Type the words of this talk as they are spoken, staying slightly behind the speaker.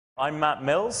I'm Matt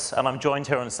Mills, and I'm joined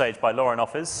here on stage by Lauren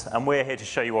Offers, and we're here to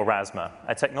show you Aurasma,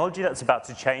 a technology that's about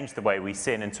to change the way we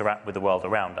see and interact with the world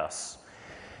around us.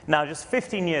 Now, just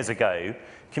 15 years ago,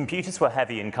 computers were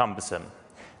heavy and cumbersome,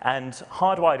 and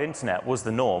hardwired internet was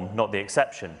the norm, not the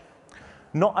exception.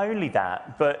 Not only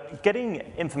that, but getting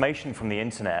information from the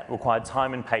internet required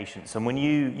time and patience, and when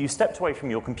you stepped away from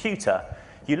your computer,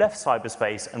 you left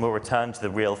cyberspace and will return to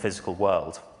the real physical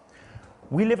world.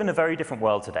 We live in a very different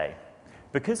world today.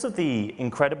 Because of the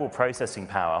incredible processing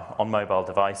power on mobile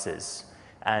devices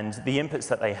and the inputs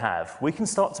that they have, we can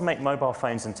start to make mobile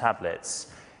phones and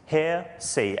tablets hear,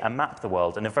 see, and map the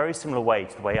world in a very similar way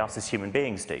to the way us as human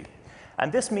beings do. And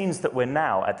this means that we're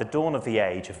now at the dawn of the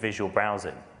age of visual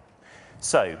browsing.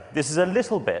 So this is a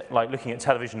little bit like looking at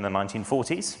television in the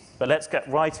 1940s, but let's get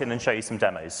right in and show you some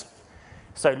demos.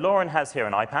 So Lauren has here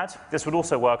an iPad. This would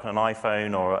also work on an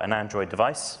iPhone or an Android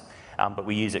device, but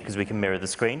we use it because we can mirror the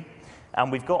screen. And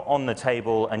we've got on the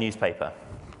table a newspaper.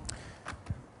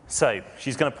 So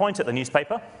she's going to point at the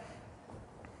newspaper,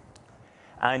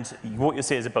 and what you'll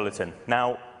see is a bulletin.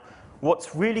 Now,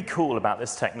 what's really cool about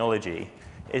this technology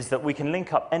is that we can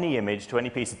link up any image to any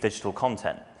piece of digital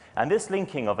content. And this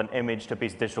linking of an image to a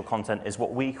piece of digital content is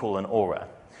what we call an aura.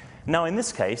 Now, in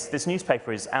this case, this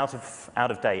newspaper is out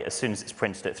of date as soon as it's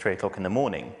printed at 3 o'clock in the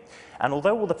morning. And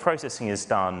although all the processing is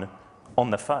done on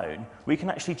the phone, we can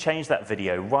actually change that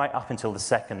video right up until the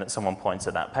second that someone points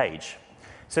at that page.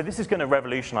 So this is going to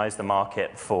revolutionize the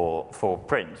market for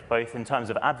print, both in terms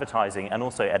of advertising and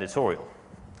also editorial.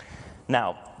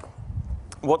 Now,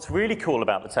 what's really cool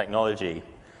about the technology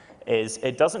is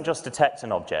it doesn't just detect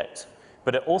an object,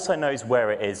 but it also knows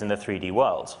where it is in the 3D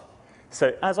world.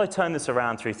 So as I turn this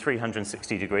around through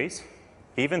 360 degrees,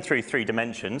 even through 3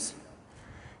 dimensions,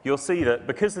 you'll see that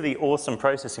because of the awesome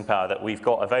processing power that we've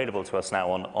got available to us now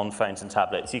on phones and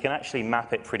tablets, you can actually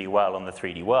map it pretty well on the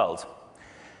 3D world.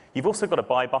 You've also got a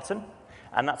buy button,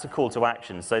 and that's a call to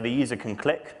action. So the user can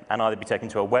click and either be taken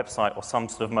to a website or some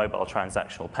sort of mobile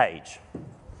transactional page.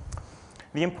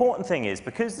 The important thing is,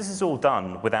 because this is all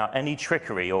done without any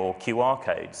trickery or QR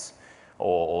codes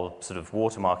or sort of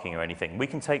watermarking or anything, we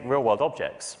can take real-world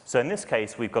objects. So in this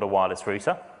case, we've got a wireless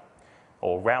router,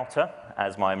 or router,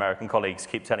 as my American colleagues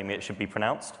keep telling me it should be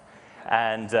pronounced.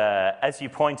 And as you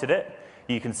point at it,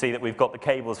 you can see that we've got the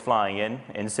cables flying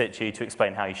in situ to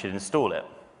explain how you should install it.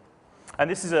 And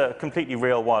this is a completely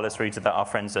real wireless router that our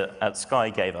friends at Sky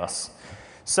gave us.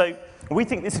 So we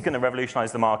think this is going to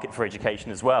revolutionize the market for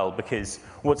education as well, because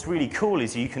what's really cool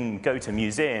is you can go to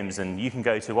museums and you can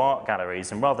go to art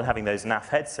galleries, and rather than having those naff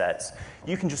headsets,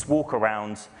 you can just walk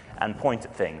around and point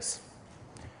at things.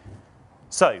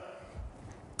 So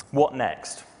what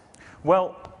next?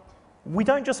 Well, we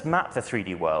don't just map the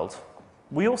 3D world.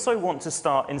 We also want to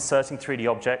start inserting 3D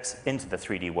objects into the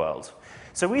 3D world.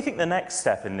 So we think the next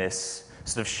step in this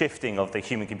sort of shifting of the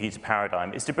human-computer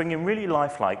paradigm is to bring in really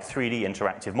lifelike 3D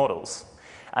interactive models.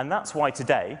 And that's why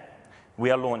today we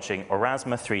are launching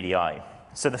Aurasma 3DI.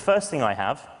 So the first thing I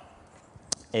have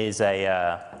is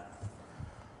a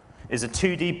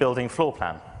 2D building floor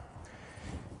plan.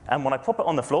 And when I pop it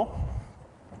on the floor,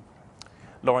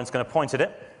 Lauren's going to point at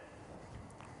it.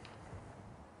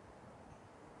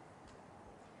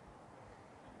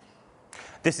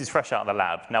 This is fresh out of the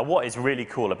lab. Now, what is really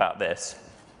cool about this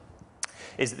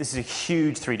is that this is a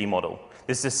huge 3D model.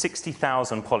 This is a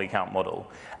 60,000 poly count model,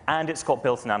 and it's got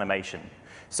built-in animation.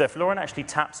 So if Lauren actually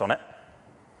taps on it,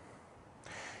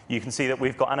 you can see that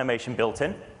we've got animation built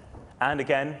in. And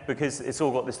again, because it's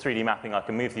all got this 3D mapping, I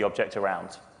can move the object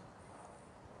around.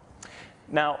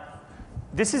 Now,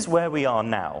 this is where we are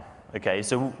now. Okay,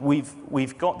 so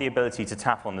we've got the ability to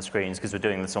tap on the screens because we're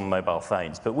doing this on mobile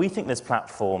phones, but we think this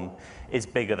platform is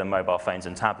bigger than mobile phones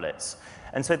and tablets.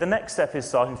 And so the next step is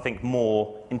starting to think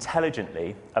more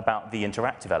intelligently about the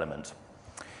interactive element.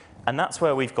 And that's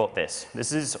where we've got this.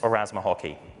 This is Aurasma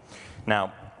Hockey.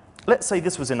 Now, let's say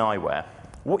this was in eyewear.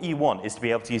 What you want is to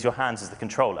be able to use your hands as the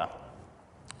controller.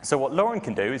 So what Lauren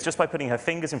can do is just by putting her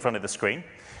fingers in front of the screen,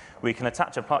 we can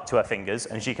attach a puck to her fingers,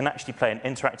 and she can actually play an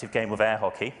interactive game of air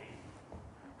hockey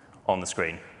on the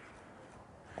screen.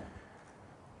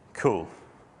 Cool.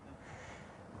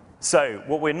 So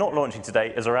what we're not launching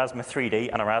today is Aurasma 3D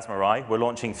and Aurasma Eye. We're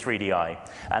launching 3DI.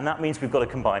 And that means we've got to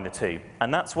combine the two.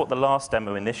 And that's what the last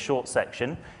demo in this short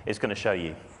section is going to show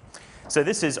you. So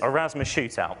this is Aurasma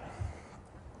Shootout.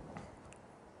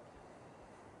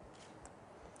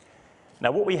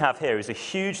 Now what we have here is a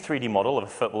huge 3D model of a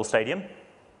football stadium.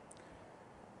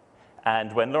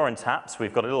 And when Lauren taps,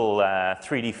 we've got a little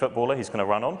 3D footballer who's going to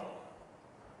run on.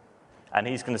 And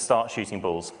he's going to start shooting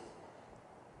balls.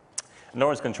 And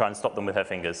Lauren's going to try and stop them with her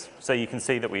fingers. So you can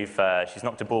see that she's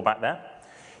knocked a ball back there.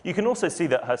 You can also see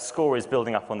that her score is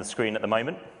building up on the screen at the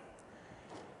moment.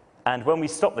 And when we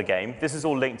stop the game, this is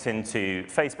all linked into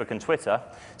Facebook and Twitter,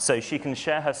 so she can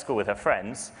share her score with her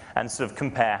friends and sort of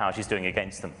compare how she's doing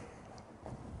against them.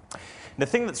 The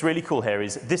thing that's really cool here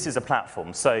is this is a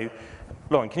platform. So,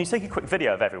 Lauren, can you take a quick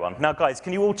video of everyone? Now, guys,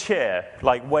 can you all cheer,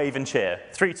 like wave and cheer?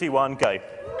 3, 2, 1, go.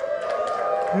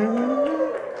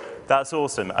 That's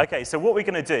awesome. OK, so what we're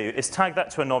going to do is tag that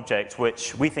to an object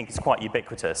which we think is quite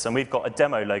ubiquitous. And we've got a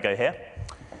demo logo here.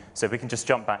 So if we can just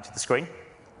jump back to the screen.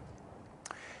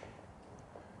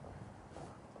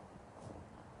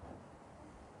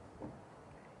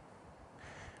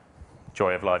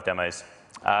 Joy of live demos.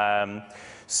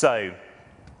 So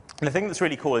the thing that's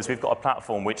really cool is we've got a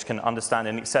platform which can understand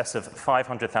in excess of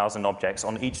 500,000 objects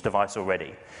on each device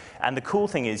already. And the cool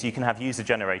thing is you can have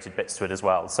user-generated bits to it as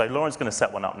well. So Lauren's going to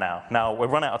set one up now. Now, we've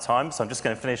run out of time, so I'm just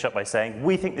going to finish up by saying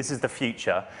we think this is the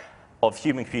future of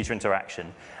human-computer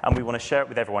interaction, and we want to share it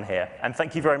with everyone here. And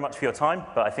thank you very much for your time,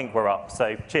 but I think we're up.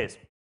 So cheers.